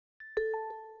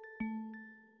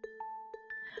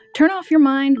Turn off your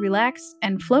mind, relax,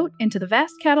 and float into the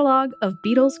vast catalog of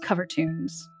Beatles cover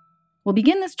tunes. We'll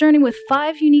begin this journey with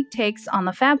 5 unique takes on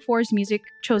the Fab Four's music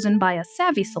chosen by a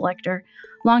savvy selector,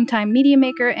 longtime media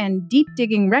maker, and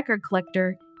deep-digging record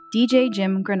collector, DJ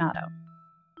Jim Granado.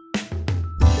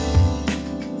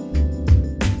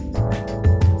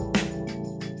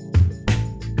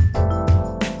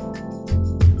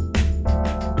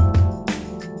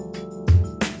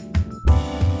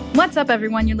 What's up,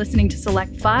 everyone? You're listening to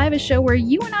Select 5, a show where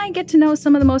you and I get to know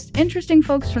some of the most interesting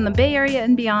folks from the Bay Area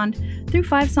and beyond through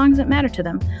 5 songs that matter to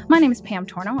them. My name is Pam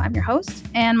Torno. I'm your host,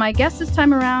 and my guest this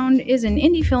time around is an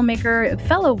indie filmmaker,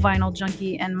 fellow vinyl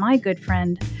junkie, and my good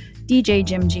friend, DJ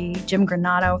Jim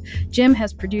Granado. Jim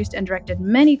has produced and directed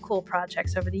many cool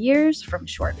projects over the years, from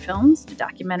short films to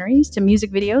documentaries to music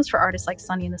videos for artists like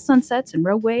Sonny and the Sunsets and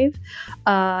Rogue Wave.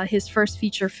 His first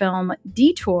feature film,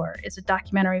 Detour, is a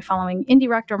documentary following indie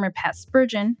rock drummer Pat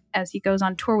Spurgeon as he goes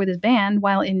on tour with his band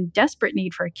while in desperate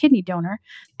need for a kidney donor.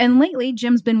 And lately,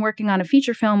 Jim's been working on a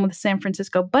feature film with San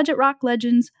Francisco budget rock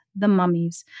legends, The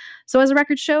Mummies. So as the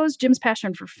record shows, Jim's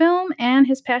passion for film and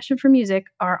his passion for music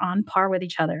are on par with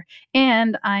each other.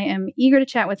 And I am eager to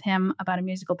chat with him about a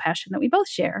musical passion that we both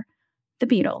share, the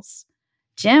Beatles.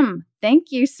 Jim,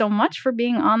 thank you so much for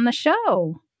being on the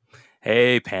show.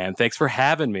 Hey, Pam, thanks for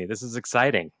having me. This is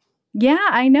exciting. Yeah,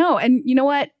 I know. And you know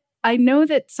what? I know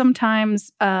that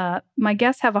sometimes my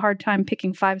guests have a hard time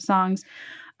picking 5 songs.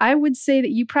 I would say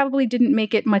that you probably didn't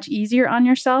make it much easier on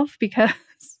yourself because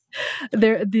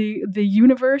the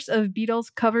universe of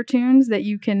Beatles cover tunes that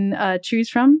you can choose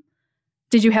from.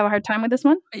 Did you have a hard time with this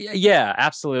one? Yeah,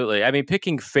 absolutely. I mean,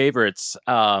 picking favorites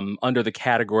under the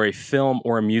category film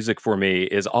or music for me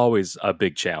is always a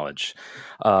big challenge.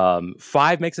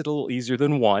 5 makes it a little easier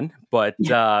than 1, but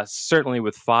certainly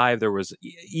with 5, there was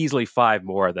easily 5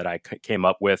 more that I came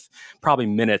up with probably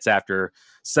minutes after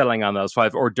settling on those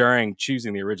 5 or during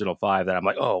choosing the original 5 that I'm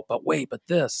like, oh, but wait, but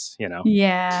this, you know?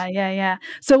 Yeah.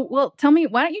 So, well,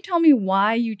 why don't you tell me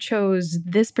why you chose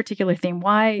this particular theme?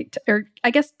 Or I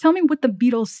guess tell me what the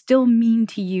Beatles still mean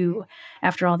to you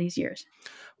after all these years.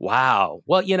 Wow.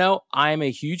 Well, I'm a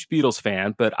huge Beatles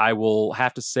fan, but I will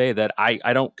have to say that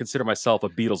I don't consider myself a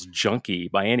Beatles junkie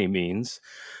by any means.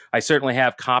 I certainly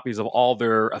have copies of all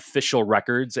their official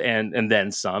records and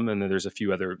then some, and then there's a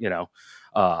few other,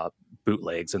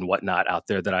 bootlegs and whatnot out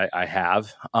there that I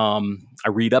have. I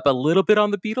read up a little bit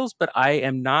on the Beatles, but I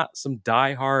am not some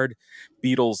diehard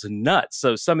Beatles nut.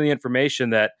 So some of the information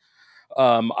that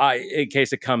in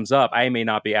case it comes up, I may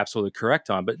not be absolutely correct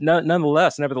on, but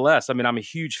nevertheless, I mean, I'm a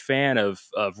huge fan of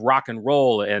rock and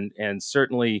roll and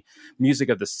certainly music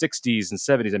of the 60s and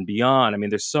 70s and beyond. I mean,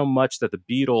 there's so much that the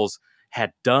Beatles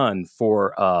had done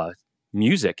for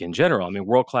music in general. I mean,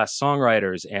 world-class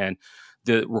songwriters, and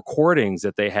the recordings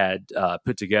that they had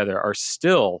put together are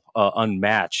still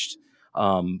unmatched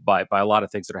by a lot of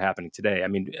things that are happening today. I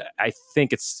mean, I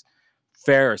think it's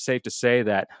fair or safe to say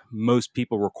that most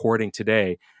people recording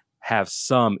today have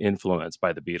some influence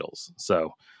by the Beatles.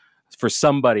 So for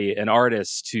somebody, an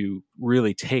artist, to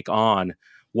really take on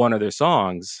one of their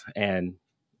songs and,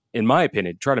 in my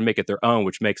opinion, try to make it their own,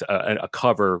 which makes a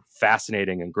cover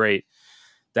fascinating and great,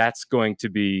 that's going to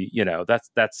be,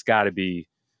 that's got to be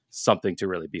something to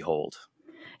really behold.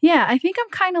 Yeah, I think I'm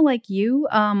kind of like you.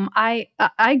 I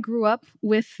grew up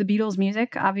with the Beatles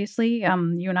music, obviously.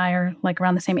 You and I are like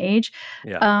around the same age.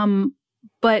 Yeah.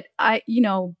 But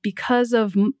because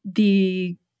of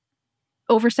the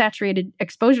oversaturated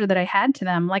exposure that I had to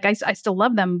them, like I still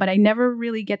love them, but I never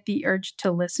really get the urge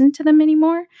to listen to them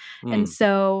anymore. And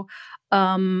so,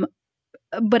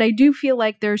 but I do feel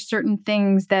like there's certain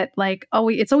things that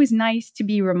it's always nice to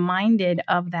be reminded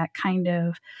of that kind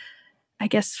of, I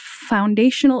guess,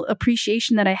 foundational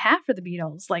appreciation that I have for the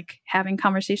Beatles, like having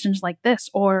conversations like this.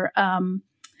 Or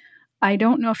I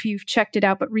don't know if you've checked it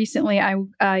out, but recently I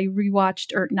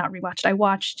watched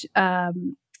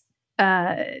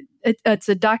it's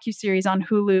a docuseries on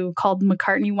Hulu called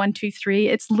McCartney 1, 2, 3.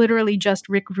 It's literally just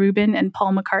Rick Rubin and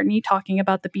Paul McCartney talking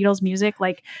about the Beatles music,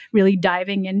 like really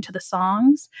diving into the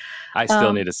songs. I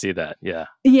still need to see that. Yeah.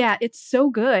 Yeah, it's so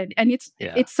good. And it's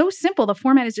so simple. The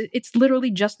format is, it's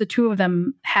literally just the two of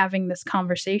them having this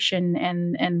conversation,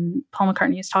 and Paul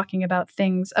McCartney is talking about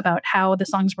things about how the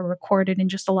songs were recorded and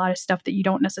just a lot of stuff that you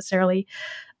don't necessarily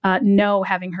know,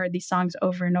 having heard these songs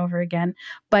over and over again.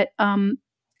 But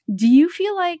do you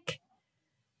feel like,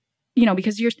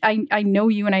 because I know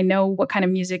you and I know what kind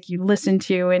of music you listen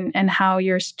to and how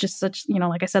you're just such,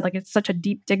 like I said, like it's such a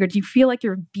deep digger. Do you feel like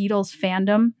your Beatles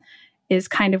fandom is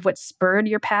kind of what spurred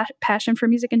your passion for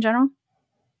music in general?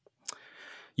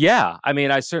 Yeah, I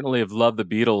mean, I certainly have loved the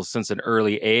Beatles since an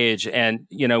early age, and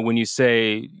when you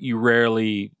say you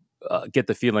rarely get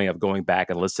the feeling of going back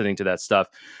and listening to that stuff,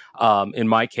 in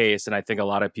my case, and I think a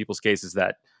lot of people's cases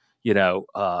that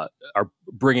are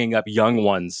bringing up young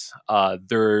ones,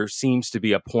 there seems to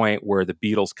be a point where the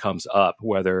Beatles comes up,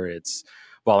 whether it's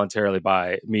voluntarily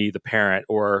by me, the parent,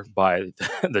 or by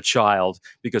the child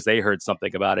because they heard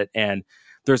something about it, and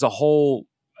there's a whole,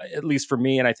 at least for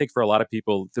me, and I think for a lot of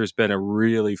people, there's been a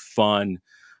really fun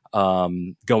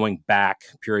going back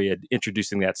period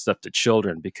introducing that stuff to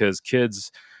children because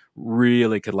kids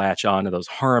really could latch on to those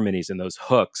harmonies and those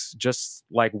hooks just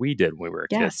like we did when we were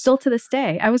Yeah, kids. still to this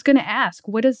day. I was going to ask,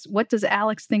 what does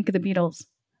Alex think of the Beatles?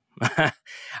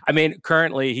 I mean,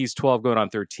 currently he's 12 going on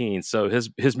 13, so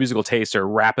his musical tastes are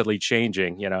rapidly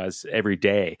changing, as every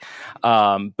day.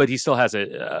 But he still has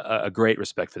a great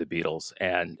respect for the Beatles,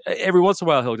 and every once in a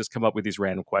while he'll just come up with these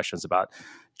random questions about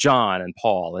John and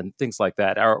Paul and things like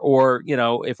that. Or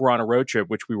if we're on a road trip,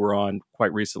 which we were on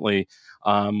quite recently,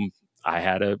 I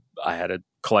had a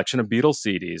collection of Beatles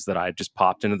CDs that I just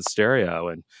popped into the stereo,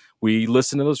 and we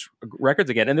listened to those records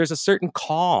again. And there's a certain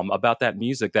calm about that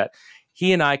music that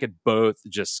he and I could both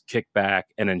just kick back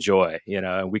and enjoy,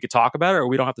 and we could talk about it or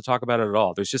we don't have to talk about it at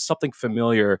all. There's just something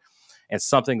familiar and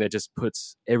something that just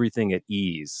puts everything at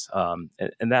ease. And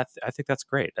that, I think that's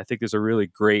great. I think there's a really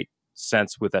great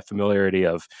sense with that familiarity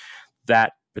of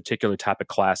that particular type of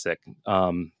classic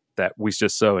that we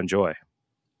just so enjoy.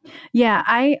 Yeah,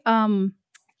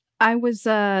 I was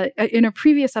in a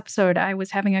previous episode. I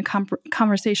was having a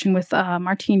conversation with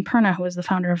Martin Perna, who is the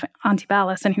founder of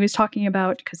Antibalas, and he was talking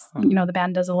about because the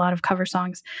band does a lot of cover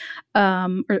songs. They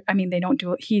don't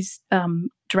do it. He's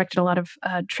directed a lot of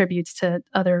tributes to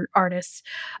other artists,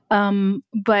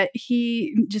 but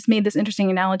he just made this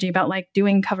interesting analogy about like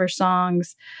doing cover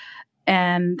songs,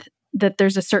 and that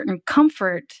there's a certain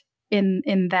comfort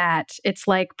in that. It's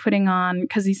like putting on,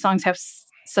 because these songs have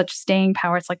such staying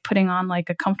power. It's like putting on like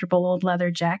a comfortable old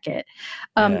leather jacket.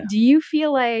 Yeah. Do you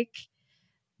feel like,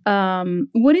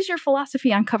 what is your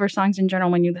philosophy on cover songs in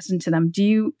general when you listen to them?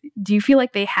 Do you feel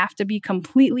like they have to be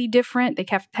completely different? They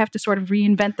have to sort of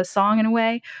reinvent the song in a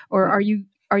way, or are you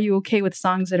okay with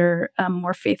songs that are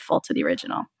more faithful to the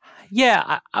original?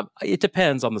 Yeah, it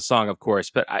depends on the song, of course,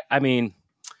 but I mean,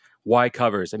 why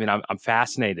covers? I mean, I'm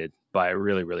fascinated by a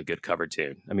really, really good cover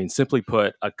tune. I mean, simply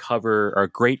put, a cover or a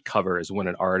great cover is when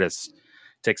an artist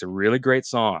takes a really great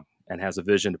song and has a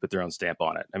vision to put their own stamp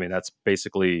on it. I mean, that's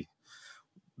basically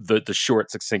the short,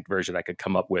 succinct version I could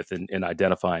come up with in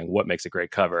identifying what makes a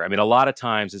great cover. I mean, a lot of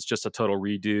times it's just a total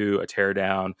redo, a tear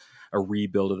down, a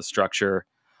rebuild of the structure.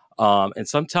 And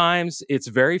sometimes it's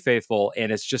very faithful,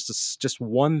 and it's just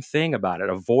one thing about it,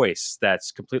 a voice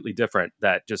that's completely different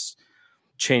that just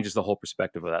changes the whole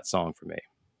perspective of that song for me.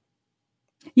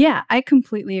 Yeah, I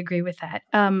completely agree with that.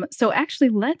 So actually,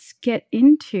 let's get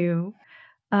into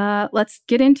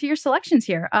your selections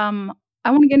here. I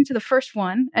want to get into the first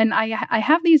one, and I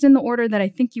have these in the order that I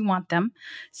think you want them.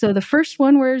 So the first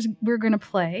one we're going to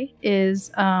play is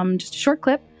just a short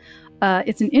clip.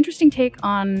 It's an interesting take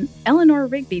on Eleanor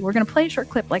Rigby. We're going to play a short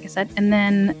clip, like I said, and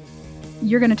then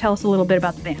you're going to tell us a little bit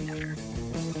about the band after.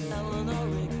 Eleanor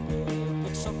Rigby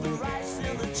picks up the rice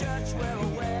in the church where a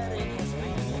wedding has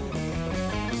been.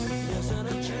 Lives in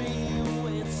a tree,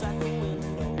 waits at the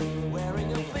window,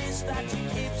 wearing a face that she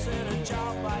keeps in a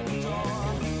jar by the door.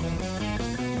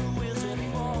 Who is it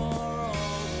for? All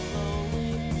the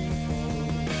lonely people.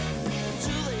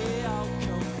 Do they all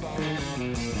come from?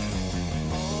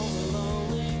 All the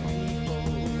lonely people.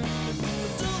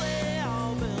 Do they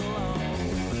all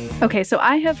belong? Okay, so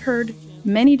I have heard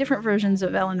many different versions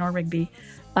of Eleanor Rigby,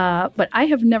 but I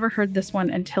have never heard this one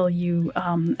until you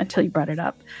brought it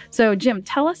up. So, Jim,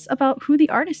 tell us about who the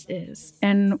artist is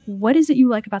and what is it you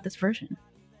like about this version?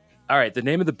 All right, the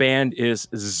name of the band is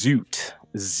Zoot,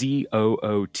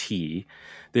 Zoot.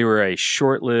 They were a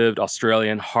short-lived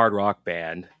Australian hard rock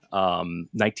band,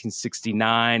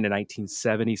 1969 to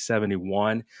 1970,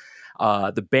 71.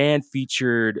 The band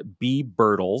featured Bea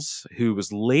Birtles, who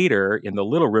was later in the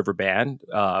Little River Band,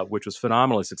 which was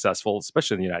phenomenally successful,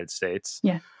 especially in the United States.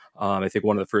 Yeah. I think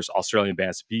one of the first Australian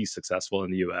bands to be successful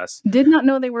in the U.S. Did not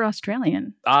know they were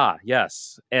Australian. Ah,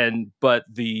 yes. But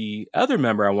the other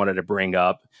member I wanted to bring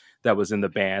up that was in the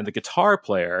band, the guitar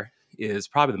player, is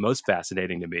probably the most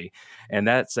fascinating to me, and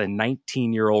that's a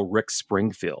 19-year-old Rick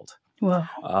Springfield.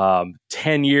 Whoa.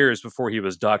 10 years before he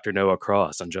was Dr. Noah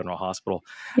Cross on General Hospital,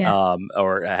 Yeah.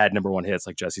 or had number one hits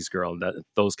like Jesse's Girl and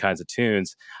those kinds of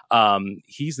tunes.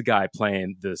 He's the guy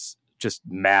playing this just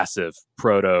massive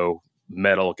proto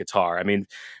metal guitar. I mean,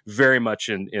 very much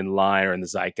in line or in the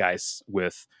zeitgeist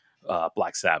with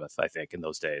Black Sabbath, I think, in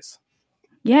those days.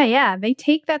 Yeah. They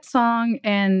take that song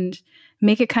and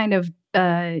make it kind of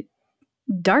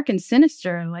dark and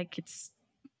sinister. Like it's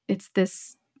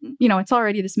this, it's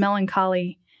already this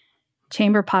melancholy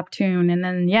chamber pop tune, and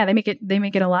then they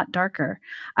make it a lot darker.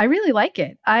 I really like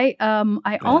it. I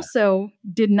also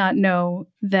did not know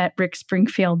that Rick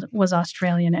Springfield was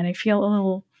Australian, and I feel a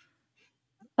little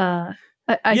like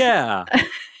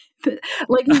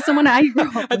he's someone I grew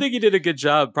up with. I think he did a good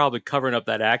job probably covering up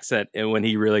that accent and when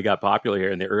he really got popular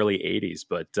here in the early 80s.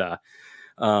 But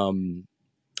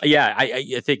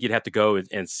I think you'd have to go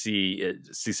and see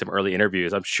some early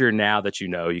interviews. I'm sure now that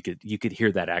you could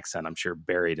hear that accent, I'm sure,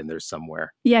 buried in there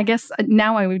somewhere. Yeah, I guess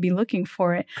now I would be looking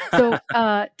for it. So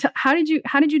how did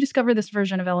you discover this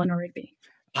version of Eleanor Rigby?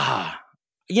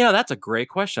 That's a great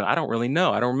question. I don't really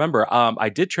know. I don't remember. I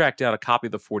did track down a copy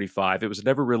of the 45. It was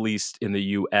never released in the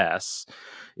U.S.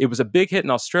 It was a big hit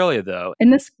in Australia, though.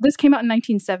 And this came out in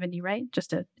 1970, right?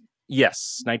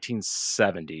 Yes,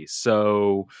 1970.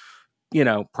 So,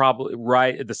 probably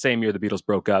right at the same year the Beatles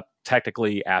broke up,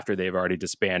 technically after they've already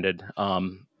disbanded.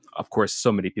 Of course,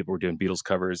 so many people were doing Beatles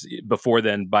covers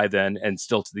by then, and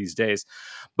still to these days.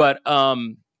 But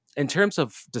in terms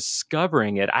of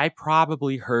discovering it, I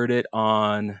probably heard it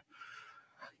on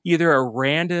either a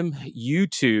random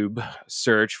YouTube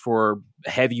search for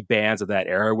heavy bands of that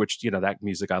era, which, that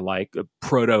music I like,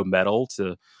 proto metal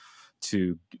to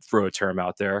throw a term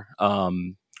out there.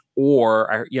 Or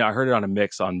I heard it on a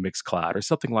mix on Mixcloud or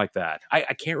something like that.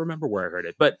 I can't remember where I heard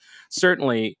it, but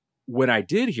certainly when I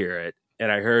did hear it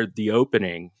and I heard the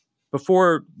opening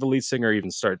before the lead singer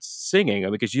even starts singing,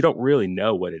 because you don't really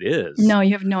know what it is. No,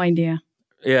 you have no idea.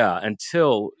 Yeah,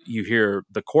 until you hear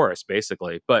the chorus,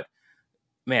 basically. But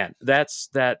man, that's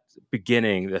that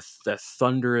beginning, the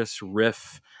thunderous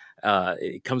riff.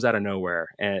 It comes out of nowhere,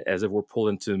 and as if we're pulled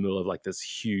into the middle of like this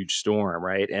huge storm,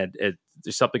 right? And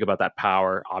there's something about that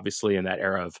power, obviously, in that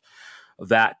era of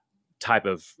that type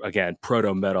of, again,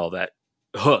 proto metal that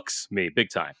hooks me big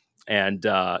time. And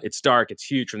it's dark, it's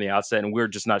huge from the outset, and we're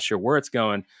just not sure where it's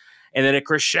going. And then it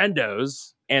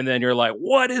crescendos, and then you're like,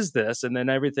 "What is this?" And then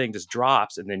everything just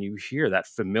drops, and then you hear that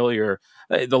familiar,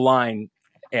 the line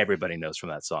everybody knows from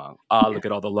that song. Look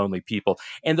at all the lonely people.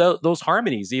 And those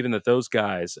harmonies, even that those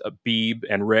guys, Beebe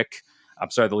and Rick, I'm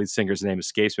sorry, the lead singer's name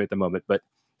escapes me at the moment, but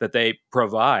that they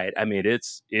provide, I mean, it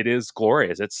is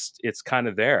glorious. It's kind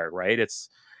of there, right? It's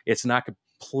not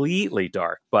completely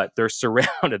dark, but they're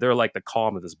surrounded. They're like the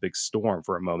calm of this big storm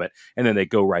for a moment, and then they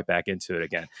go right back into it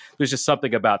again. There's just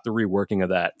something about the reworking of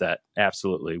that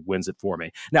absolutely wins it for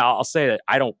me. Now, I'll say that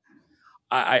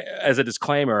I as a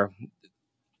disclaimer,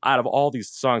 out of all these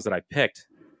songs that I picked,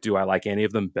 do I like any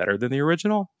of them better than the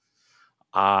original?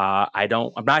 I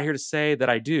don't. I'm not here to say that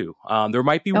I do. There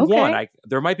might be one.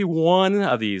 There might be one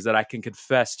of these that I can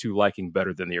confess to liking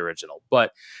better than the original.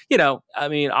 But I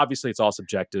mean, obviously, it's all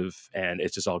subjective, and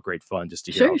it's just all great fun just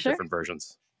to hear all the different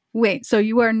versions. Wait, so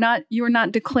you are not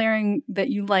declaring that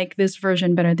you like this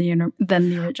version better than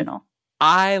the original?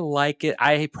 I like it.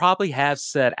 I probably have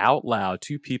said out loud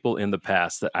to people in the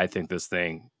past that I think this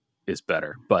thing is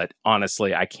better, but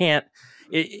honestly, I can't.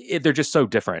 They're just so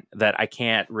different that I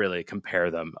can't really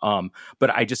compare them. But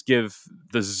I just give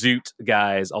the Zoot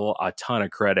guys a ton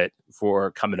of credit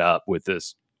for coming up with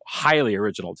this highly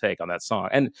original take on that song,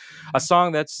 and a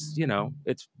song that's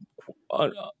it's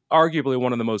arguably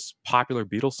one of the most popular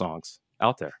Beatles songs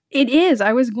out there. It is.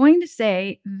 I was going to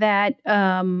say that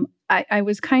I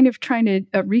was kind of trying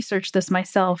to research this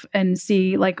myself and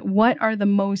see like what are the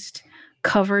most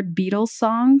covered Beatles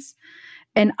songs.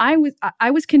 And I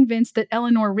was convinced that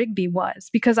Eleanor Rigby was,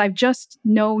 because I just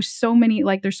know so many,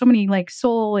 like there's so many like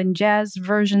soul and jazz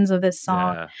versions of this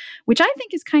song, which I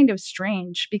think is kind of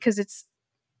strange because it's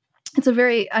a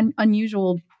very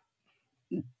unusual.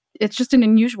 It's just an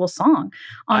unusual song.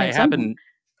 I happen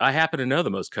to know the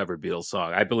most covered Beatles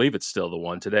song. I believe it's still the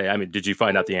one today. I mean, did you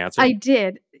find out the answer? I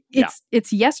did.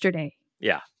 It's Yesterday.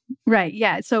 Yeah. Right.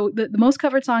 Yeah. So the most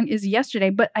covered song is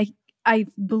Yesterday, but I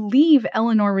believe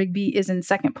Eleanor Rigby is in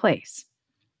second place.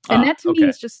 And that to me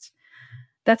is just,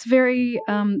 that's very,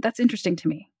 that's interesting to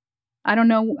me. I don't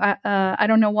know. I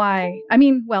don't know why. I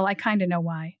mean, well, I kind of know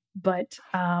why, but.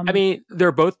 I mean,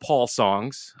 they're both Paul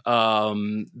songs.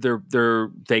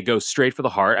 They go straight for the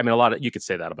heart. I mean, you could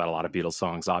say that about a lot of Beatles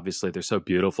songs. Obviously, they're so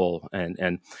beautiful. And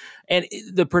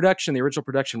the original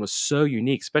production was so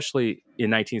unique, especially in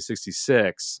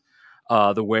 1966,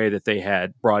 the way that they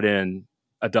had brought in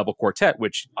a double quartet,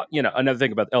 which, another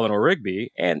thing about Eleanor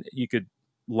Rigby, and you could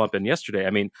lump in Yesterday. I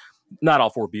mean, not all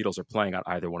four Beatles are playing on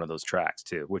either one of those tracks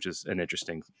too, which is an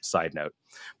interesting side note.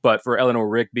 But for Eleanor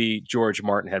Rigby, George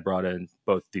Martin had brought in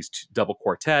both these double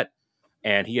quartet,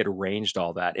 and he had arranged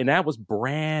all that. And that was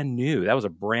brand new. That was a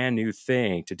brand new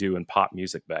thing to do in pop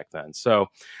music back then. So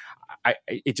I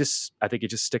think it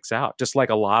just sticks out, just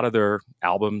like a lot of their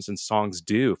albums and songs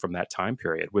do from that time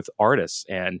period with artists.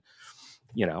 And,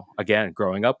 again,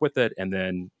 growing up with it and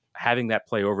then having that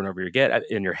play over and over again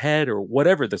in your head or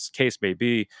whatever this case may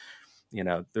be,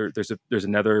 there's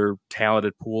another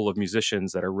talented pool of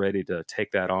musicians that are ready to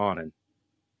take that on and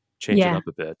change it up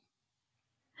a bit.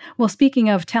 Well, speaking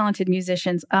of talented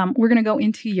musicians, we're going to go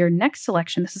into your next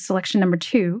selection. This is selection number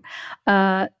 2.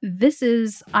 This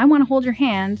is I Want to Hold Your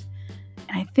Hand,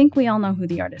 and I think we all know who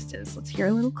the artist is. Let's hear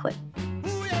a little clip.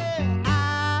 Ooh,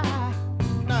 yeah,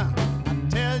 I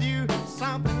tell you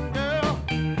something, girl.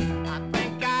 I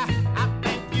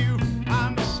think you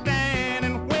understand.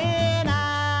 And when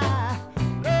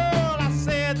I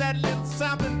said that little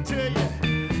something to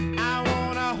you, I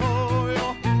wanna hold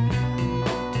your hand.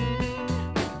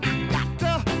 I got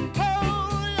to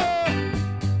hold you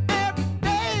every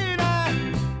day now.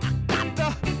 I got to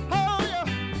hold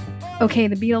you. Okay,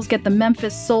 the Beatles get the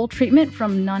Memphis Soul treatment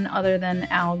from none other than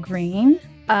Al Green.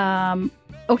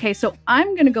 Okay, so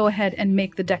I'm going to go ahead and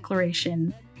make the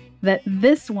declaration that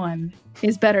this one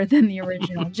is better than the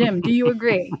original. Jim, do you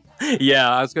agree? Yeah,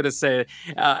 I was going to say,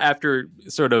 after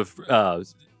sort of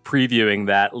previewing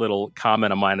that little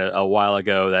comment of mine a while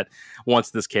ago, that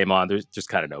once this came on, there's just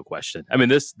kind of no question. I mean,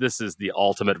 this is the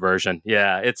ultimate version.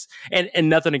 Yeah, it's and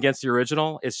nothing against the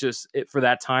original. It's just for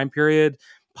that time period.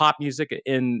 Pop music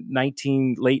in late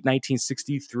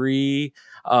 1963,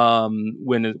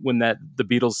 when the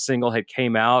Beatles single had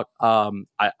came out.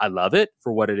 I love it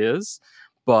for what it is,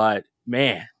 but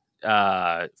man,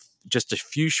 just a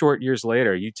few short years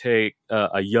later, you take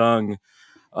a young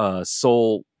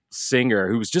soul singer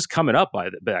who was just coming up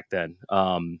back then,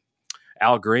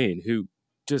 Al Green, who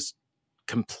just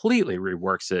completely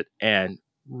reworks it and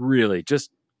really just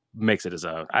makes it his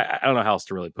own. I don't know how else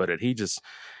to really put it. He's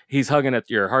hugging at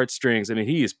your heartstrings. I mean,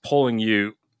 he is pulling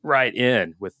you right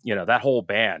in with, that whole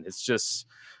band. It's just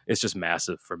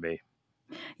massive for me.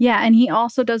 Yeah. And he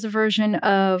also does a version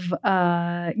of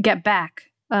Get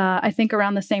Back, I think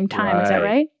around the same time. Right. Is that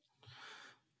right?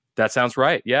 That sounds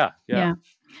right. Yeah.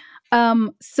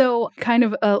 So kind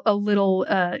of a little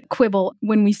quibble.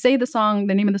 When we say the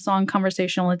name of the song,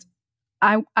 Conversational, it's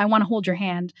I Want to Hold Your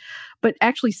Hand, but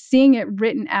actually seeing it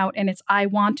written out and it's I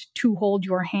Want to Hold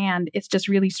Your Hand, it's just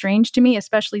really strange to me,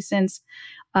 especially since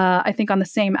I think on the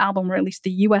same album, or at least the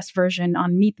US version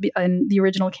on and the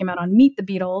original came out on Meet the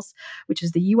Beatles, which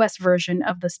is the US version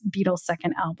of the Beatles'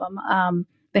 second album.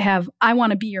 They have I Want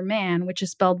to Be Your Man, which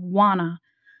is spelled wanna,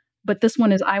 but this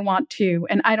one is I Want To,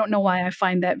 and I don't know why I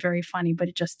find that very funny, but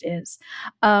it just is.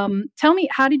 Tell me,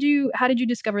 how did you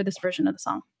discover this version of the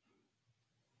song?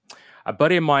 A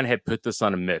buddy of mine had put this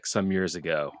on a mix some years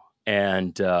ago,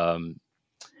 and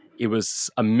it was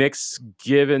a mix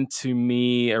given to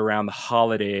me around the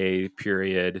holiday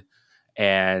period.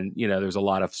 And, there's a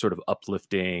lot of sort of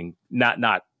uplifting,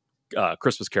 not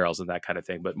Christmas carols and that kind of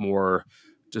thing, but more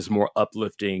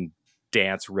uplifting,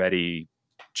 dance ready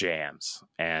jams.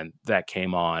 And that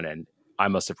came on, and I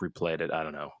must have replayed it, I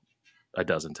don't know, a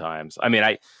dozen times. I mean,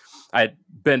 I'd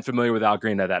been familiar with Al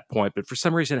Green at that point, but for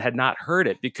some reason had not heard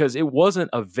it because it wasn't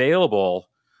available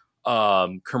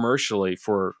commercially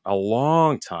for a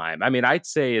long time. I mean, I'd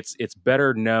say it's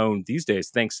better known these days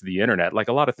thanks to the internet, like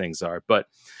a lot of things are. But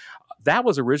that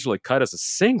was originally cut as a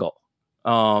single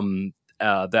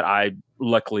that I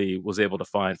luckily was able to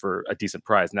find for a decent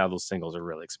price. Now those singles are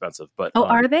really expensive. But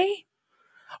are they?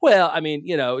 Well, I mean,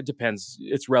 it depends.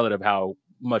 It's relative how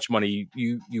much money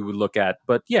you would look at.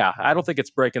 But yeah, I don't think it's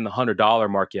breaking the $100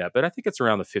 mark yet, but I think it's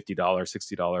around the $50,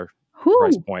 $60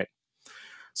 price point.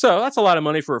 So that's a lot of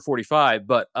money for a 45.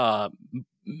 But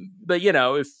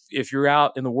if you're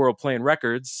out in the world playing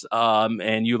records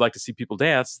and you like to see people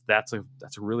dance, that's a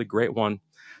really great one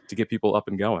to get people up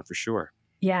and going for sure.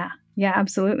 Yeah,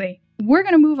 absolutely. We're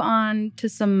going to move on to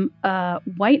some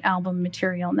White Album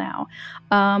material now.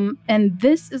 And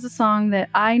this is a song that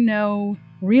I know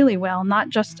really well, not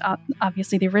just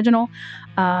obviously the original,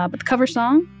 but the cover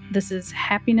song. This is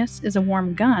Happiness is a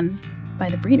Warm Gun by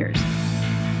the Breeders.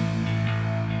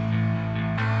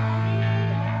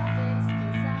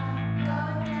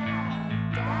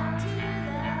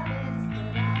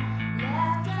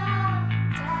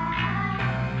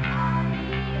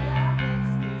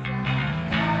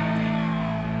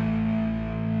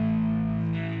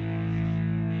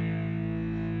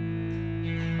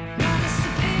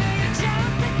 Superior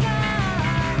jump the gun.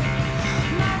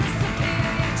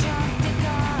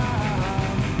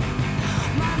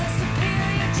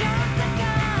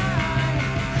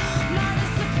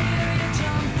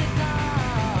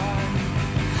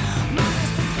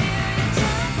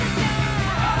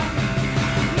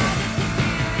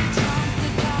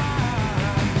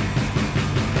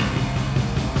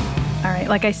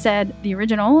 like I said, the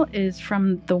original is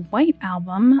from the White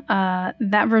Album.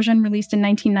 That version released in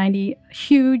 1990.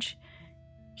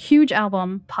 Huge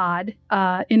album pod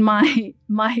in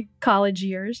my college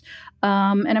years.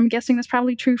 And I'm guessing that's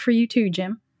probably true for you too,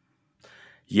 Jim.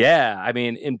 Yeah, I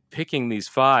mean, in picking these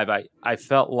five, I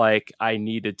felt like I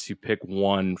needed to pick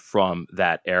one from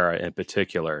that era in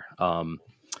particular.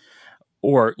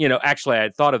 Or, actually, I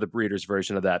had thought of the Breeders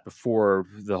version of that before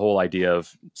the whole idea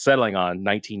of settling on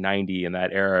 1990 in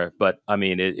that era. But I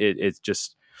mean, it's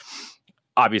just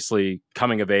obviously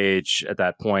coming of age at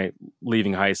that point,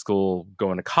 leaving high school,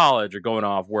 going to college or going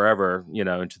off wherever,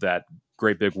 into that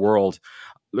great big world.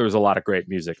 There was a lot of great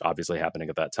music obviously happening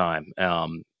at that time.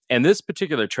 And this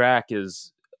particular track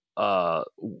is one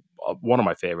of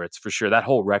my favorites for sure. That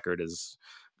whole record is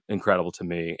incredible to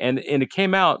me. And it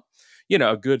came out,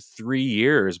 a good 3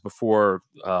 years before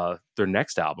their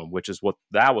next album, which is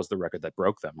that was the record that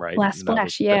broke them, right? Last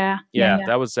Splash, yeah.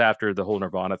 That was after the whole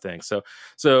Nirvana thing. So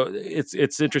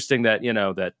it's interesting that,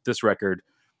 that this record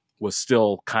was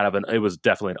still kind of it was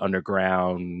definitely an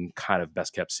underground kind of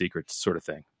best kept secret sort of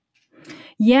thing.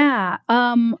 Yeah.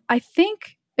 I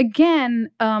think, again,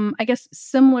 I guess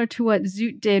similar to what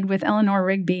Zoot did with Eleanor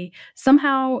Rigby,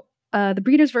 somehow the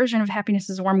Breeders' version of Happiness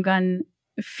is a Warm Gun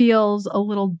feels a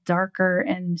little darker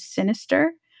and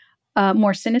sinister,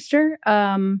 more sinister.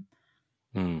 And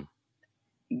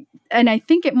I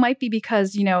think it might be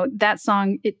because, that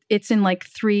song, it's in like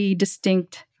 3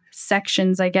 distinct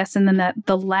sections, I guess. And then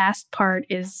the last part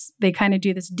is they kind of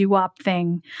do this doo-wop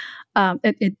thing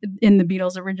in the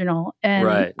Beatles original. And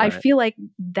right. I feel like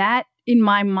that in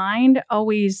my mind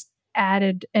always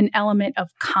added an element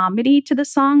of comedy to the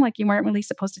song. Like you weren't really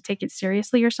supposed to take it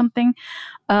seriously or something.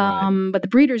 But the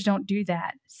Breeders don't do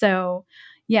that. So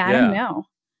I don't know.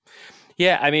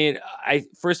 Yeah. I mean,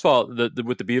 first of all, with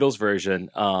the Beatles version,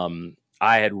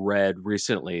 I had read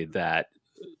recently that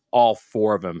all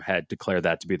 4 of them had declared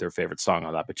that to be their favorite song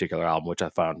on that particular album, which I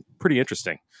found pretty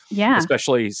interesting. Yeah.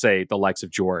 Especially, say, the likes of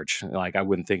George. Like, I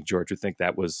wouldn't think George would think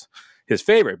that was his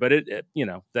favorite, but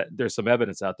that there's some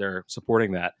evidence out there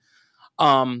supporting that.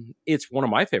 It's one of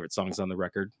my favorite songs on the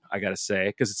record, I gotta say,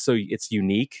 because it's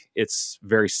unique. It's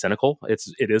very cynical. It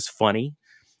is funny.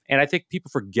 And I think people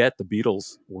forget the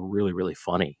Beatles were really, really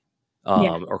funny,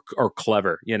 or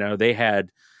clever. They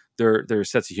had their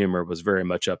sense of humor was very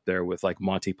much up there with like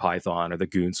Monty Python or the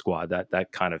Goon Squad,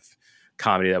 that kind of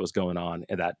comedy that was going on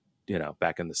and that,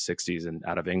 back in the 60s and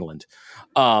out of England.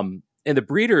 In the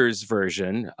Breeders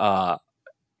version,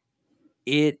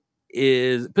 it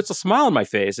puts a smile on my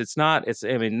face.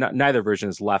 Neither version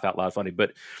is laugh out loud funny,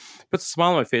 but puts a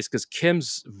smile on my face because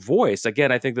Kim's voice,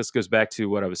 again, I think this goes back to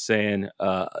what I was saying,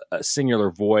 a singular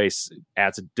voice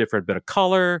adds a different bit of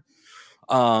color.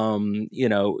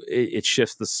 It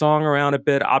shifts the song around a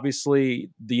bit. Obviously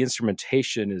the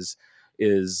instrumentation is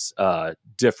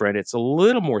different. It's a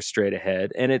little more straight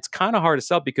ahead, and it's kind of hard to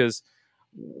sell because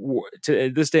to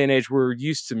this day and age, we're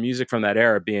used to music from that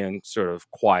era being sort of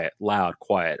loud,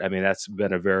 quiet. I mean, that's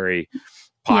been a very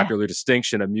popular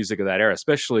distinction of music of that era,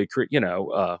 especially,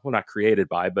 not created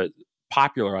by, but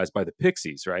popularized by the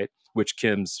Pixies, right?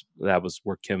 That was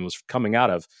where Kim was coming out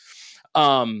of.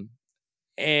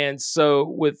 And so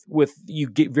with you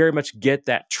very much get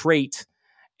that trait,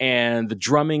 and the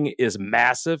drumming is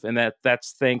massive, and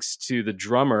that's thanks to the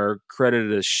drummer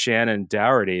credited as Shannon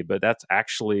Doherty, but that's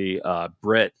actually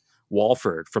Britt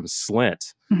Walford from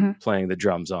Slint playing the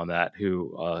drums on that,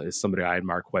 who is somebody I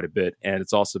admire quite a bit, and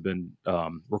it's also been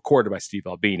recorded by Steve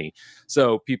Albini.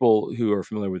 So people who are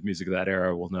familiar with music of that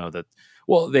era will know that.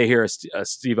 Well, they hear a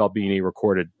Steve Albini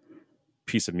recorded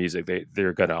piece of music,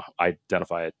 they're going to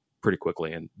identify it pretty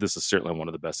quickly, and this is certainly one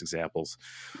of the best examples.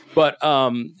 But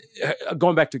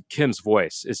going back to Kim's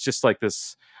voice, it's just like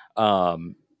this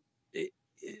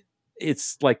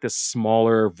it's like this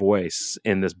smaller voice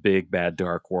in this big bad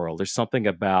dark world. There's something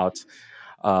about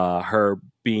her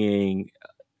being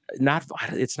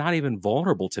it's not even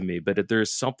vulnerable to me, but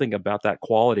there's something about that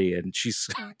quality, and she's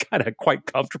kind of quite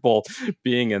comfortable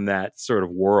being in that sort of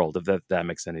world, if that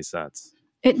makes any sense.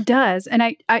 It does. And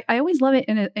I always love it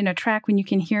in a track when you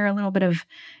can hear a little bit of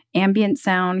ambient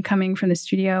sound coming from the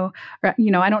studio. Or,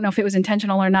 I don't know if it was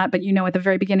intentional or not, but at the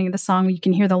very beginning of the song, you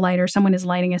can hear the lighter. Someone is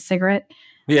lighting a cigarette.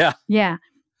 Yeah. Yeah.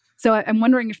 So I'm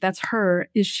wondering if that's her.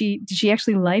 Did she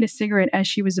actually light a cigarette as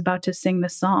she was about to sing the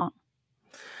song?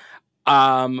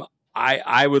 I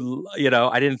would,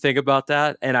 I didn't think about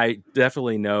that. And I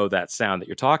definitely know that sound that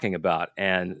you're talking about.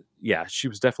 And yeah, she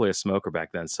was definitely a smoker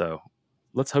back then. So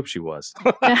let's hope she was.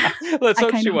 Let's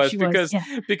hope she was,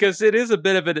 because it is a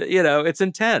bit of it's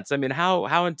intense. I mean,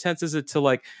 how intense is it to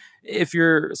like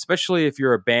especially if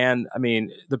you're a band, I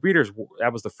mean, the Breeders,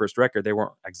 that was the first record. They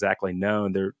weren't exactly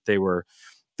known. They were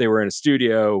in a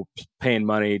studio paying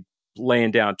money,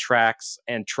 laying down tracks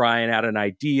and trying out an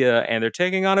idea, and they're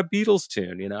taking on a Beatles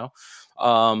tune,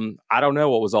 I don't know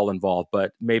what was all involved,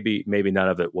 but maybe none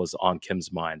of it was on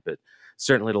Kim's mind, but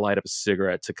certainly to light up a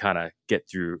cigarette to kind of get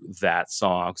through that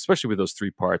song, especially with those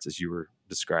three parts as you were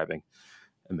describing,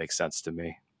 it makes sense to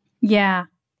me. Yeah.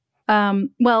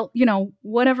 Well,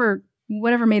 whatever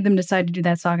made them decide to do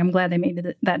that song, I'm glad they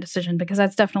made that decision, because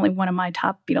that's definitely one of my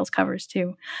top Beatles covers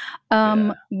too.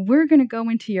 We're going to go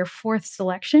into your fourth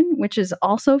selection, which is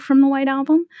also from the White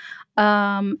Album.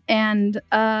 I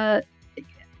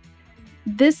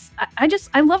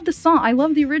love the song. I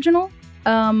love the original.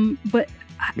 But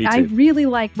I really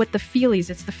like what the Feelies,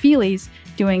 it's the Feelies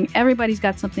doing Everybody's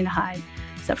Got Something to Hide,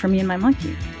 except for Me and My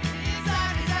Monkey.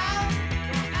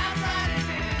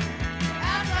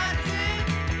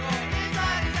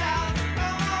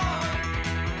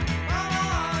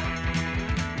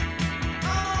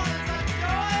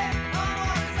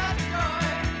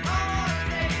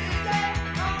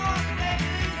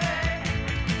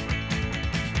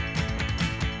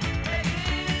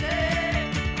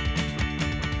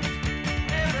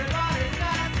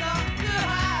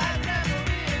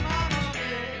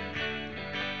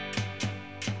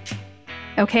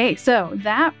 Okay, so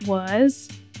that was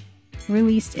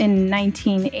released in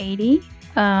 1980,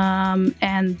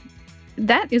 and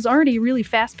that is already a really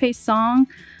fast-paced song,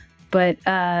 but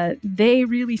they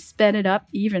really sped it up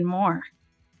even more.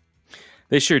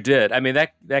 They sure did. I mean,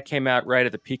 that came out right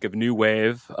at the peak of new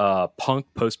wave, punk,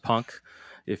 post-punk,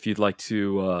 if you'd like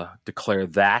to declare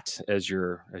that as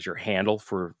your handle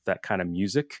for that kind of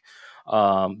music.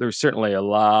 There's certainly a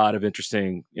lot of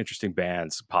interesting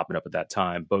bands popping up at that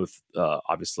time, both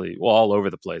obviously all over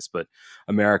the place, but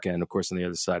American, of course, on the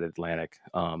other side of the Atlantic,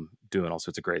 doing all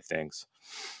sorts of great things.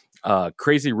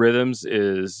 Crazy Rhythms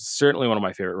is certainly one of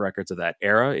my favorite records of that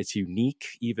era. It's unique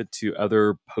even to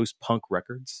other post-punk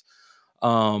records.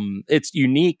 It's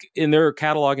unique in their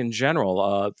catalog in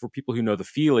general. For people who know the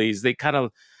Feelies, they kind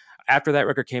of, after that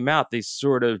record came out, they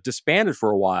sort of disbanded for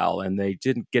a while, and they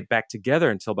didn't get back together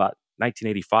until about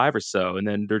 1985 or so. And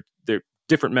then their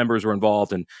different members were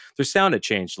involved, and their sound had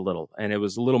changed a little, and it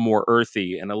was a little more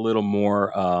earthy and a little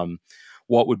more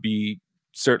what would be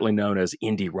certainly known as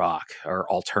indie rock or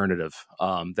alternative.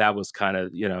 That was kind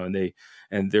of,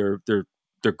 and they're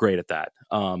great at that.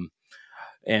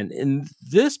 And in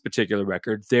this particular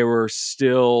record, they were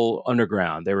still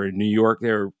underground. They were in New York.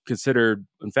 They were considered,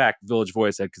 in fact, Village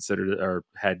Voice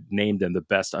had named them the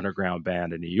best underground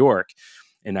band in New York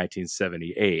in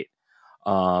 1978.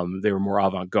 They were more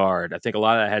avant-garde. I think a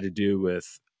lot of that had to do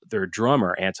with their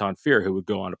drummer, Anton Fier, who would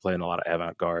go on to play in a lot of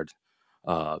avant-garde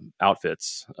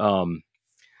outfits.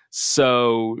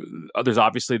 So there's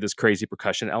obviously this crazy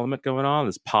percussion element going on,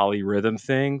 this polyrhythm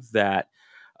thing that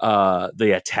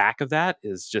the attack of that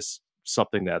is just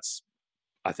something that's,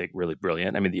 I think, really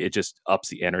brilliant. I mean, it just ups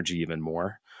the energy even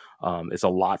more. It's a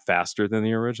lot faster than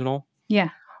the original. Yeah.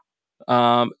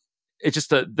 It's just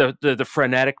the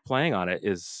frenetic playing on it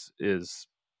is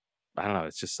I don't know.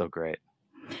 It's just so great.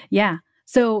 Yeah.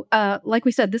 So, like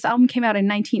we said, this album came out in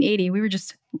 1980. We were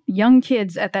just young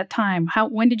kids at that time.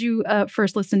 When did you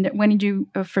first listen? When did you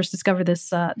first discover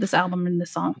this album and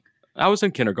this song? I was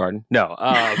in kindergarten. No,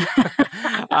 I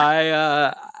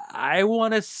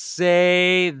want to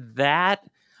say that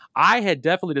I had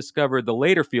definitely discovered the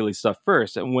later Feely stuff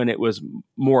first, and when it was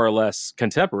more or less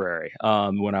contemporary,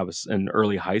 when I was in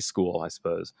early high school, I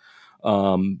suppose.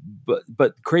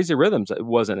 But Crazy Rhythms, it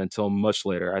wasn't until much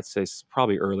later. I'd say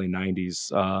probably early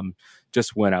 90s,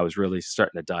 just when I was really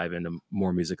starting to dive into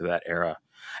more music of that era.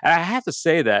 And I have to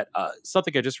say that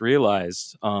something I just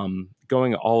realized,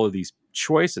 going all of these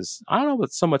choices, I don't know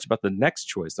so much about the next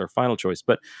choice, their final choice,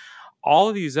 but all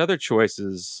of these other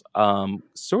choices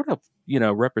sort of,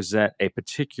 represent a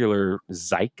particular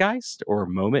zeitgeist or a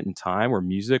moment in time where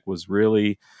music was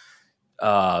really,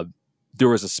 there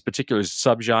was a particular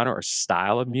subgenre or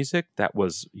style of music that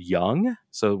was young.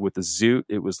 So with the Zoot,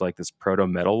 it was like this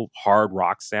proto-metal hard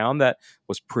rock sound that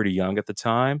was pretty young at the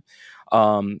time.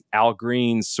 Al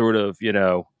Green's sort of,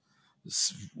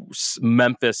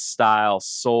 Memphis style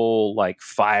soul, like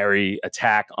fiery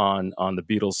attack on the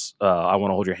Beatles. I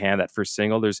Want to Hold Your Hand, that first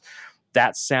single.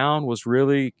 That sound was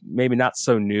really maybe not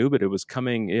so new, but it was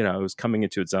coming,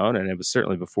 into its own. And it was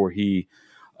certainly before he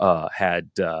had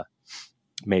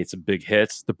made some big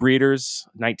hits. The Breeders,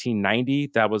 1990,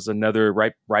 that was another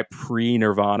right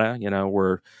pre-Nirvana,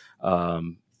 where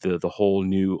the whole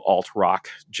new alt rock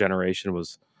generation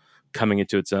was coming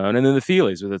into its own, and then the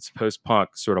Feelies with its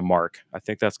post-punk sort of mark. I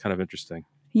think that's kind of interesting.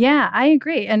 Yeah, I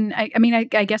agree. And I mean,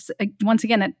 I guess once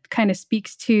again, that kind of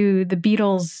speaks to the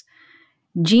Beatles'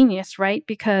 genius, right?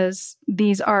 Because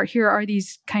here are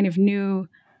these kind of new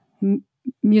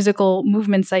musical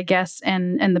movements, I guess,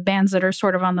 and the bands that are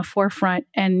sort of on the forefront.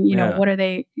 And Yeah. what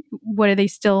are they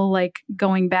still like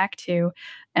going back to?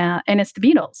 And it's the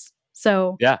Beatles.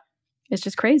 So Yeah. it's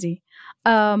just crazy.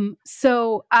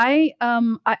 So I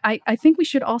think we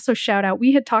should also shout out.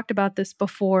 We had talked about this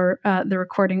before the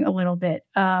recording a little bit.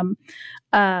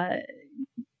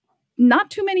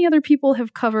 Not too many other people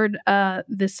have covered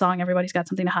this song. Everybody's Got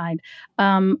Something to Hide.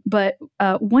 But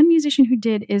one musician who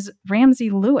did is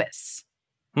Ramsey Lewis.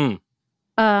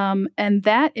 And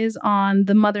that is on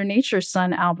the Mother Nature's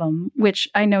Son album, which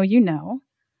I know you know.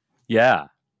 Yeah.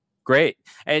 Great.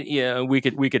 And we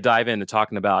could dive into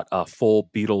talking about full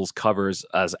Beatles covers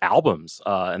as albums,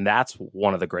 and that's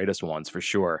one of the greatest ones for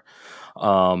sure.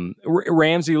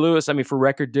 Ramsey Lewis. I mean, for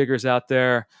record diggers out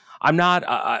there, I'm not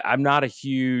a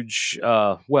huge.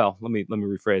 Well, let me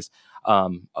rephrase. I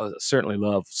certainly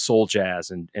love soul jazz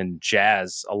and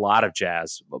jazz, a lot of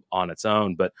jazz on its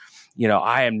own, but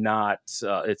I am not.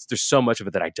 There's so much of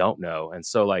it that I don't know, and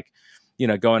so like.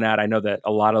 Going out, I know that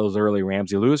a lot of those early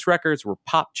Ramsey Lewis records were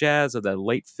pop jazz of the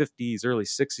late 50s, early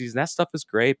 60s, and that stuff is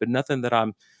great, but nothing that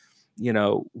I'm,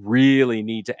 really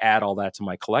need to add all that to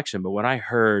my collection. But when I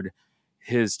heard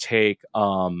his take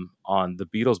on the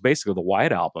Beatles, basically the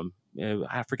White Album,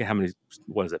 I forget how many,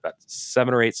 what is it, about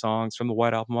 7 or 8 songs from the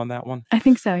White Album on that one? I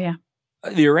think so, yeah.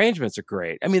 The arrangements are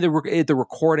great. I mean, the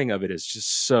recording of it is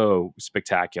just so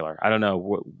spectacular. I don't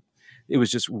know it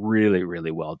was just really,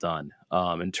 really well done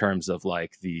in terms of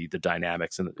like the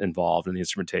dynamics involved and the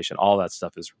instrumentation. All that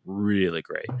stuff is really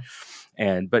great.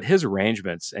 But his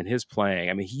arrangements and his playing,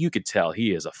 I mean, you could tell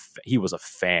he was a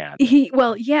fan.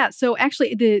 So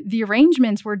actually, the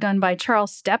arrangements were done by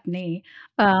Charles Stepney,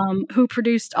 who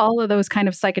produced all of those kind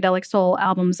of psychedelic soul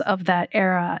albums of that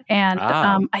era. And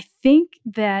I think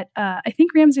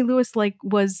Ramsey Lewis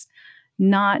was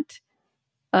not.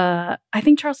 I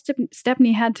think Charles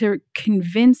Stepney had to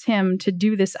convince him to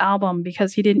do this album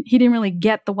because he didn't really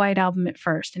get the White Album at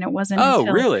first, and it wasn't. Oh,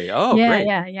 really? Oh, yeah, great.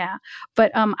 Yeah.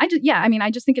 But I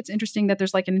just think it's interesting that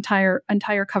there's like an entire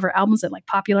cover albums that like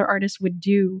popular artists would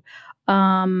do.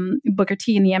 Booker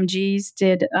T and the MGs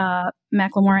did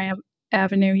Macklemore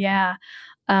Avenue, yeah.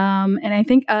 And I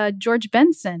think George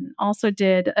Benson also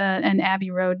did an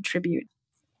Abbey Road tribute.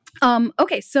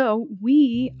 Okay, so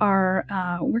we're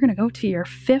going to go to your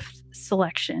 5th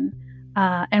selection,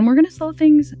 and we're going to slow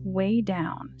things way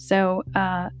down. So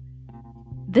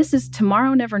this is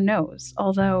Tomorrow Never Knows,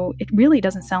 although it really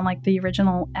doesn't sound like the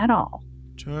original at all.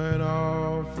 Turn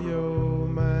off your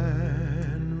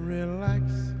mind, relax,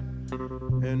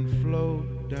 and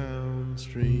float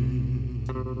downstream.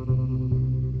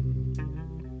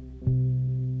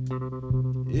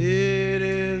 It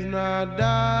is not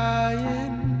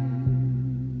dying.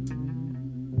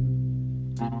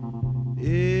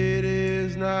 It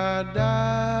is not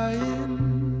dying.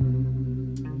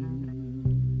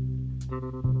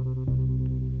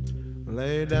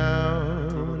 Lay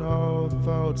down all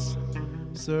thoughts,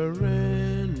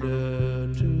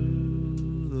 surrender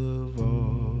to the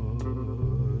void.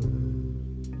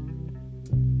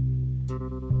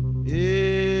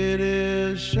 It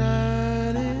is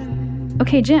shining.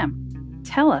 Okay, Jim,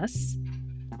 tell us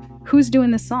who's doing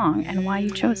this song and why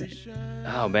you chose it.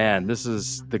 Oh man, this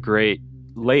is the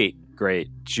late great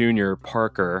Junior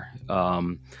Parker.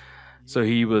 So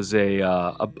he was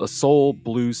a soul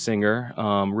blues singer,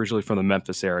 originally from the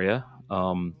Memphis area.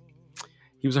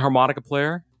 He was a harmonica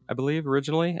player, I believe,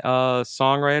 originally.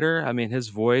 Songwriter. I mean, his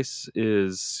voice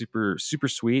is super, super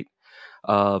sweet.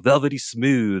 Velvety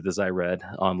smooth, as I read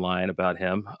online about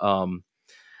him.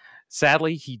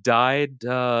 Sadly, he died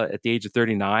at the age of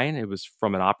 39. It was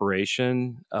from an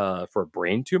operation for a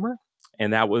brain tumor.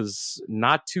 And that was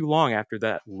not too long after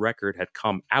that record had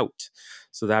come out.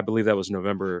 So I believe that was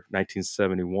November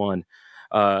 1971.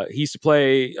 He used to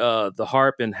play the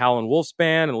harp in Howlin' Wolf's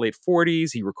band in the late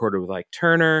 40s. He recorded with Ike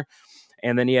Turner.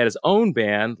 And then he had his own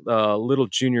band, Little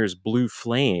Junior's Blue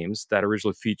Flames, that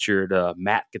originally featured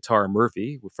Matt Guitar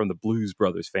Murphy from the Blues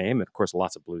Brothers fame. And of course,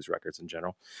 lots of blues records in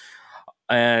general.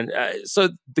 And so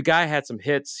the guy had some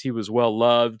hits. He was well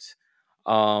loved.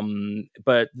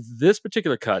 But this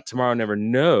particular cut, Tomorrow Never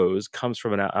Knows, comes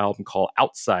from an album called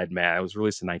Outside Man. It was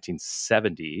released in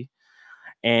 1970.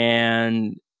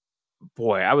 And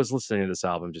boy, I was listening to this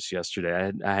album just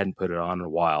yesterday. I hadn't put it on in a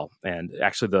while, and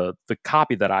actually, the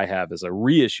copy that I have is a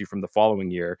reissue from the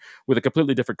following year with a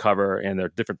completely different cover and a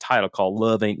different title called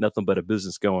 "Love Ain't Nothing But a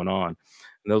Business Going On."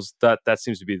 And that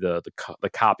seems to be the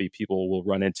copy people will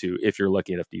run into if you're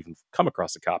lucky enough to even come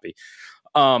across a copy.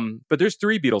 But there's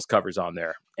 3 Beatles covers on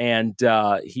there, and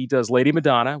he does Lady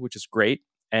Madonna, which is great,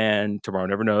 and Tomorrow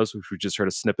Never Knows, which we just heard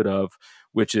a snippet of,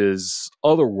 which is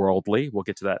otherworldly. We'll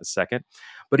get to that in a second.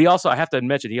 But he also, I have to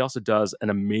mention, he also does an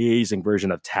amazing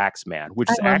version of Taxman, which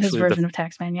I is love his actually version of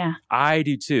Taxman. Yeah. I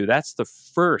do too. That's the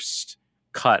first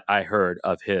cut I heard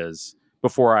of his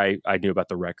before I knew about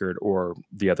the record or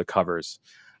the other covers.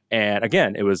 And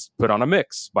again, it was put on a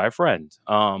mix by a friend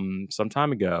some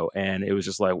time ago, and it was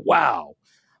just like, wow,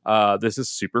 this is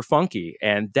super funky.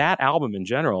 And that album in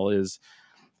general is,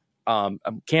 I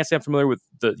can't say I'm familiar with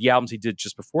the albums he did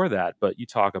just before that, but you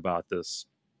talk about this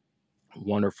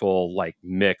wonderful like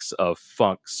mix of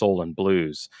funk, soul, and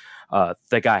blues.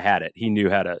 The guy had it. He knew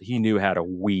how to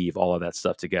weave all of that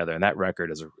stuff together. And that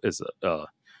record is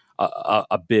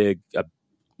a big.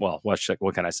 Well, what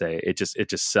can I say? It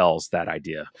just sells that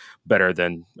idea better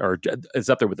than, or it's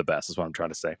up there with the best, is what I'm trying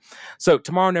to say. So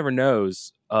Tomorrow Never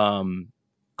Knows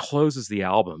closes the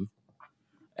album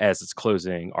as it's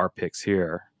closing our picks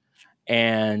here.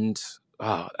 And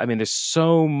I mean, there's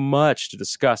so much to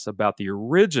discuss about the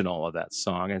original of that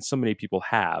song, and so many people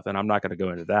have, and I'm not going to go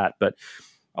into that, but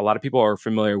a lot of people are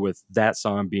familiar with that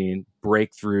song being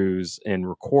breakthroughs in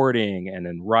recording and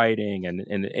in writing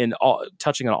and all,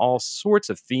 touching on all sorts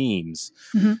of themes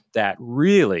that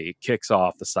really kicks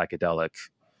off the psychedelic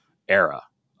era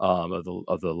of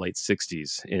the late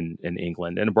 60s in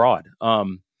England and abroad.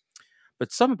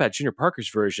 But something about Junior Parker's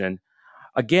version,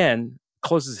 again,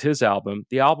 closes his album.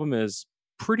 The album is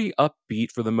pretty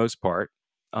upbeat for the most part.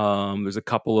 There's a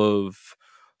couple of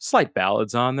slight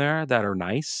ballads on there that are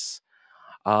nice.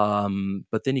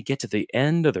 But then you get to the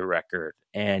end of the record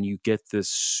and you get this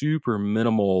super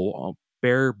minimal,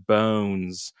 bare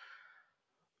bones,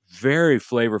 very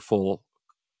flavorful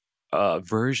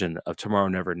version of Tomorrow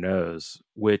Never Knows,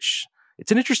 which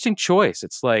it's an interesting choice.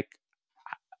 It's like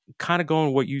kind of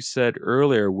going what you said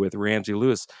earlier with Ramsey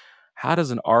Lewis. How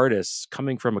does an artist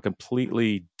coming from a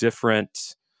completely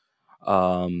different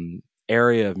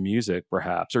area of music,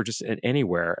 perhaps, or just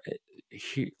anywhere,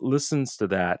 he listens to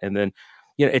that, and then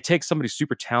it takes somebody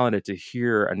super talented to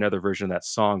hear another version of that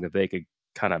song that they could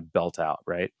kind of belt out,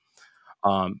 right?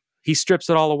 He strips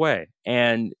it all away,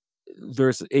 and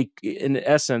there's in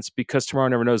essence, because Tomorrow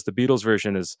Never Knows, the Beatles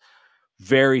version is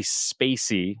very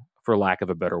spacey, for lack of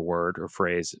a better word or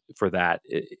phrase for that.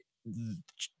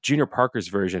 Junior Parker's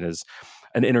version is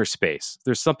an inner space.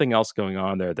 There's something else going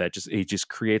on there that he just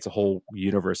creates a whole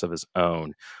universe of his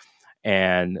own.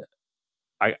 And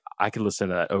I could listen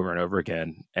to that over and over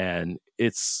again, and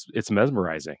it's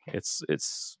mesmerizing. It's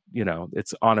it's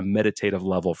on a meditative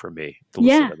level for me to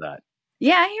listen to that.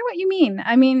 Yeah, I hear what you mean.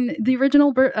 I mean, the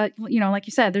original, like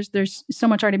you said, there's so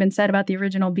much already been said about the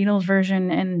original Beatles version,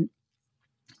 and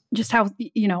just how,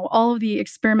 all of the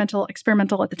experimental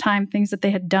at the time things that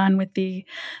they had done with the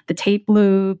tape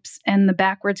loops and the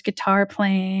backwards guitar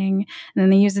playing, and then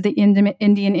they used the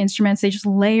Indian instruments. They just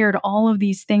layered all of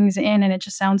these things in, and it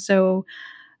just sounds so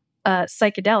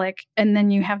psychedelic. And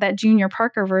then you have that Junior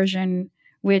Parker version,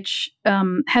 which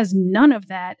has none of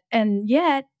that, and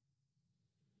yet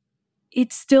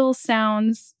it still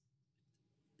sounds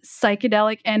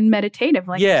psychedelic and meditative,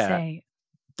 like you say.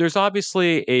 There's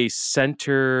obviously a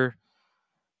center.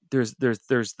 There's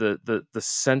the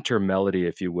center melody,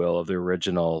 if you will, of the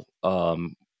original,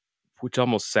 which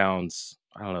almost sounds,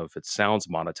 I don't know if it sounds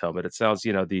monotone, but it sounds,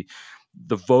 the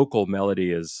vocal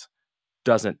melody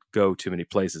doesn't go too many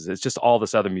places. It's just all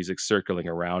this other music circling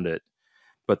around it.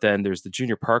 But then there's the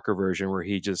Junior Parker version where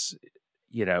he just,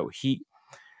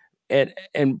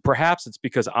 and perhaps it's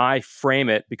because I frame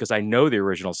it because I know the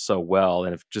original so well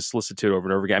and have just listened to it over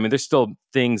and over again. I mean, there's still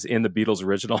things in the Beatles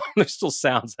original. There's still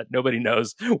sounds that nobody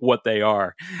knows what they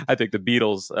are. I think the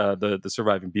Beatles, the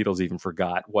surviving Beatles, even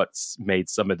forgot what's made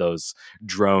some of those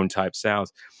drone type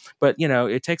sounds. But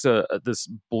it takes this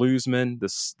bluesman,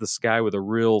 this guy with a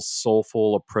real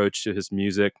soulful approach to his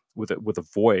music, with a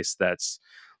voice that's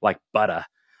like butter.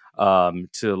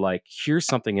 To like hear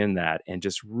something in that and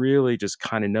just really just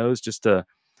kind of knows just to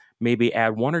maybe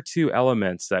add one or two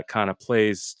elements that kind of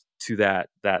plays to that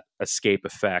escape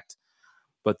effect,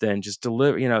 but then just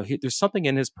deliver, there's something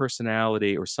in his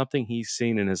personality or something he's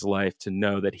seen in his life to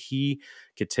know that he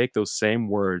could take those same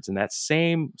words and that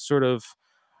same sort of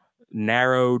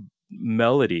narrowed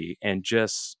melody and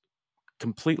just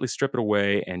completely strip it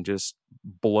away and just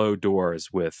blow doors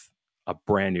with a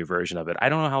brand new version of it. I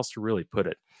don't know how else to really put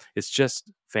it. It's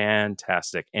just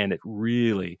fantastic. And it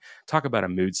really, talk about a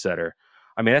mood setter.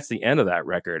 I mean, that's the end of that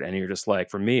record. And you're just like,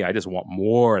 for me, I just want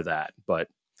more of that. But,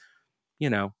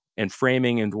 and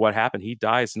framing and what happened, he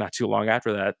dies not too long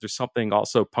after that. There's something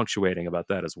also punctuating about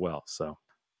that as well. So.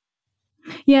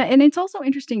 Yeah, and it's also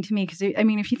interesting to me because, I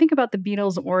mean, if you think about the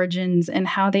Beatles' origins and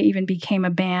how they even became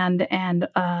a band and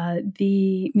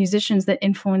the musicians that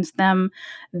influenced them,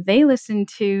 they listened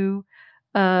to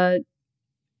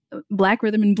Black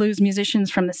rhythm and blues musicians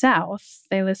from the South.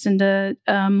 They listened to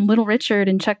Little Richard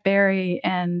and Chuck Berry,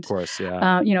 and of course,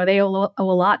 yeah. They owe a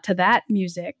lot to that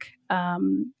music.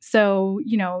 So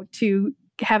to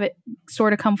have it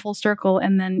sort of come full circle,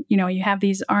 and then you have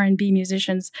these R&B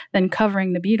musicians then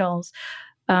covering the Beatles.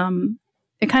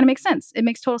 It kind of makes sense. It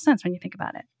makes total sense when you think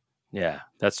about it. Yeah,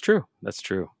 that's true. That's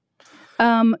true.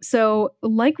 So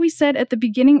like we said at the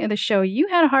beginning of the show, you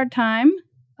had a hard time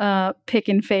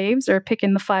picking faves or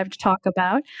picking the 5 to talk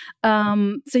about.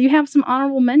 So you have some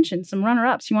honorable mentions, some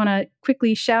runner-ups. You want to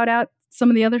quickly shout out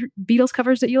some of the other Beatles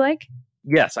covers that you like?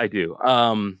 Yes, I do.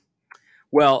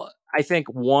 Well, I think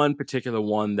one particular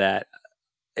one that,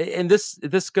 and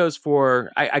this goes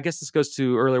for, I guess this goes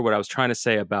to earlier what I was trying to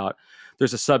say about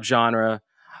there's a subgenre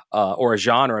or a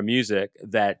genre of music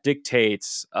that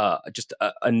dictates just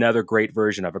another great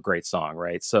version of a great song,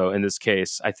 right? So in this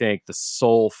case, I think the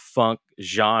soul funk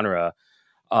genre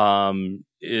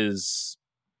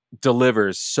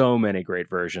delivers so many great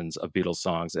versions of Beatles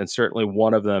songs, and certainly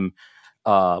one of them.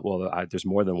 There's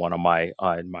more than one on my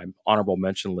honorable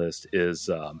mention list is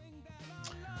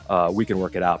 "We Can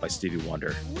Work It Out" by Stevie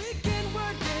Wonder.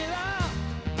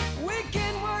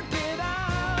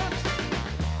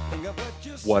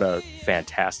 What a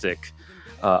fantastic,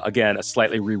 again, a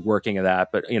slightly reworking of that,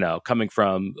 but coming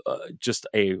from just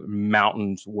a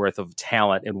mountain's worth of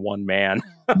talent in one man,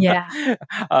 yeah,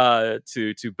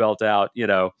 to belt out,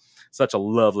 such a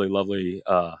lovely,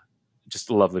 just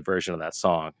a lovely version of that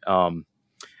song.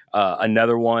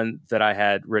 Another one that I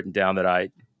had written down that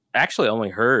I actually only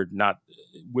heard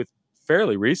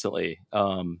fairly recently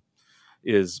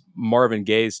is Marvin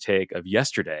Gaye's take of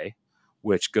 "Yesterday,"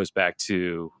 which goes back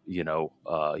to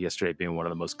 "Yesterday" being one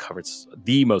of the most covered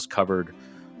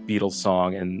Beatles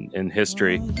song in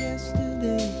history.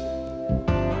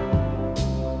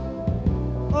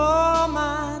 Oh,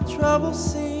 my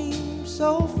troubles seem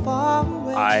so far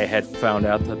away. I had found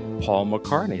out that Paul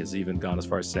McCartney has even gone as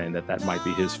far as saying that might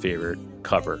be his favorite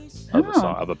cover of a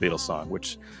song, of a Beatles song,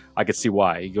 which I could see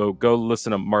why. Go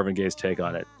listen to Marvin Gaye's take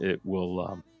on it. It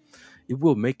will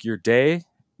make your day,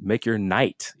 make your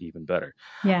night even better.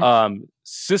 Yeah.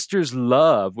 Sisters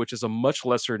Love, which is a much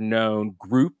lesser known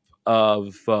group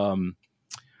of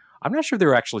I'm not sure they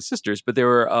were actually sisters, but they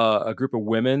were a group of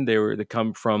women. They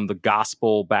come from the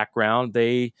gospel background.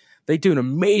 They do an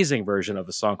amazing version of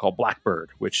a song called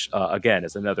Blackbird, which again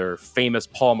is another famous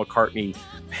Paul McCartney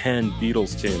penned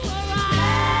Beatles tune.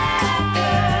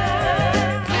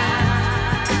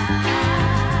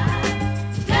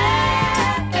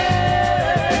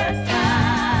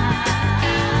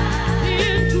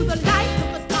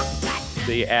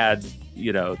 They add,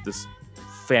 this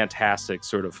fantastic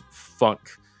sort of funk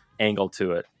angle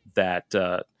to it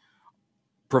that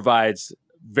provides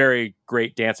very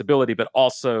great danceability, but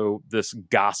also this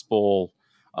gospel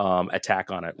attack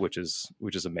on it, which is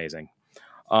amazing.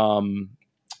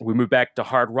 We move back to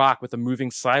hard rock with the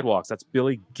Moving Sidewalks. That's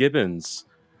Billy Gibbons'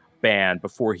 band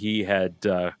before he had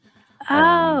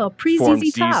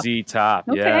pre-ZZ Top. ZZ Top.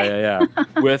 Okay. Yeah.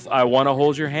 With "I Want to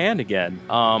Hold Your Hand Again,"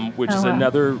 which is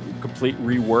another complete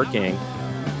reworking.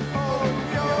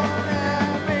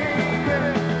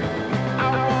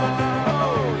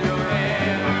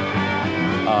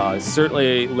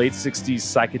 Certainly late 60s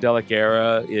psychedelic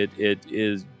era.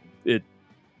 It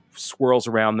swirls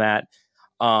around that.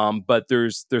 But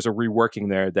there's a reworking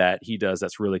there that he does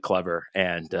that's really clever.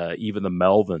 And even the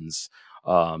Melvins,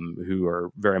 who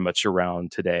are very much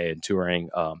around today and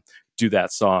touring, do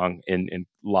that song in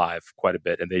live quite a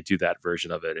bit, and they do that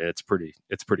version of it, and it's pretty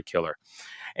killer.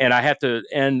 And I have to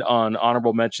end on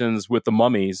honorable mentions with the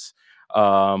Mummies,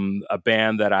 a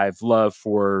band that I've loved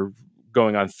for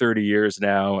going on 30 years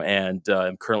now, and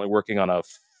I'm currently working on a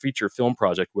feature film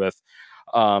project with,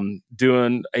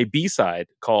 doing a B-side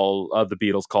of the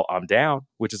Beatles called "I'm Down,"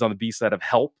 which is on the B-side of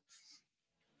 "Help,"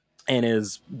 and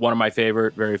is one of my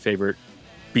very favorite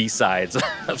B-sides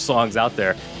of songs out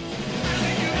there.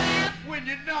 When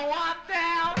you know I'm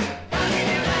down.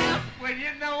 When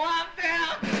you know I'm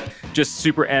down. Just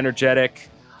super energetic.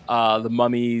 The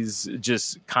Mummies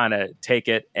just kind of take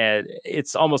it, and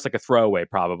it's almost like a throwaway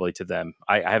probably to them.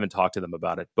 I haven't talked to them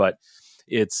about it, but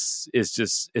it's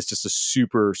just a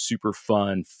super super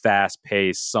fun, fast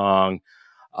paced song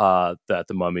that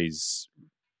the Mummies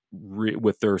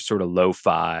with their sort of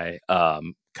lo-fi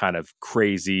kind of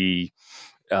crazy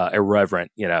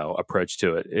irreverent approach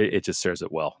to it. It just serves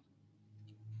it well.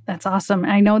 That's awesome.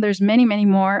 I know there's many, many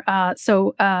more.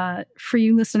 So for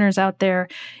you listeners out there,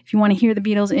 if you want to hear the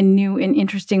Beatles in new and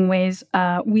interesting ways,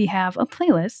 we have a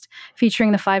playlist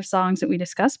featuring the 5 songs that we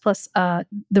discussed, plus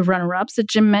the runner-ups that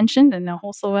Jim mentioned and a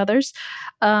whole slew of others,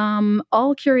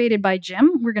 all curated by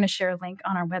Jim. We're going to share a link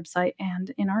on our website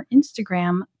and in our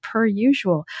Instagram per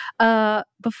usual.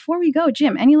 Before we go,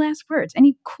 Jim, any last words?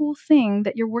 Any cool thing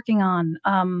that you're working on?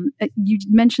 You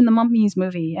mentioned the Mummies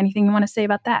movie. Anything you want to say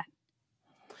about that?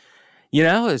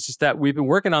 It's just that we've been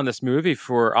working on this movie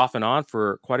for off and on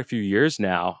for quite a few years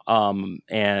now.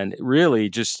 And really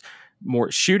just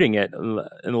more shooting it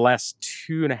in the last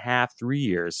 2.5, 3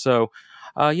 years. So,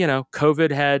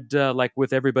 COVID had, like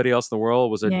with everybody else in the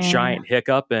world, was a giant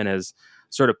hiccup and has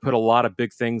sort of put a lot of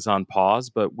big things on pause,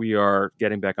 but we are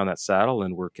getting back on that saddle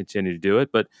and we're continuing to do it.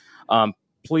 But,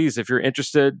 please, if you're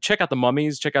interested, check out the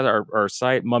Mummies, check out our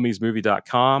site,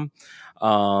 mummiesmovie.com.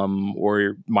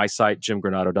 Or my site,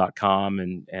 jimgranado.com,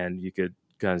 and you could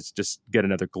guys just get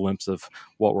another glimpse of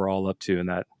what we're all up to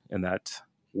in that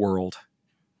world.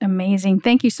 Amazing.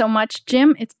 Thank you so much,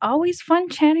 Jim. It's always fun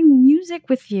chatting music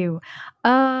with you.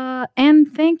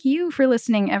 And thank you for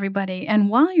listening, everybody. And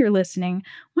while you're listening,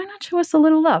 why not show us a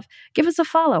little love? Give us a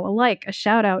follow, a like, a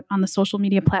shout out on the social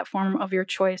media platform of your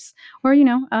choice. Or,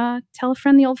 tell a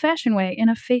friend the old-fashioned way in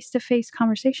a face-to-face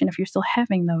conversation if you're still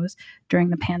having those during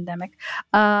the pandemic.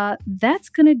 That's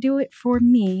going to do it for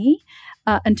me.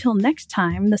 Until next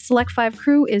time, the Select 5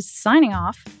 crew is signing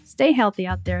off. Stay healthy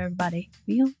out there, everybody.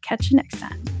 We'll catch you next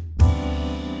time.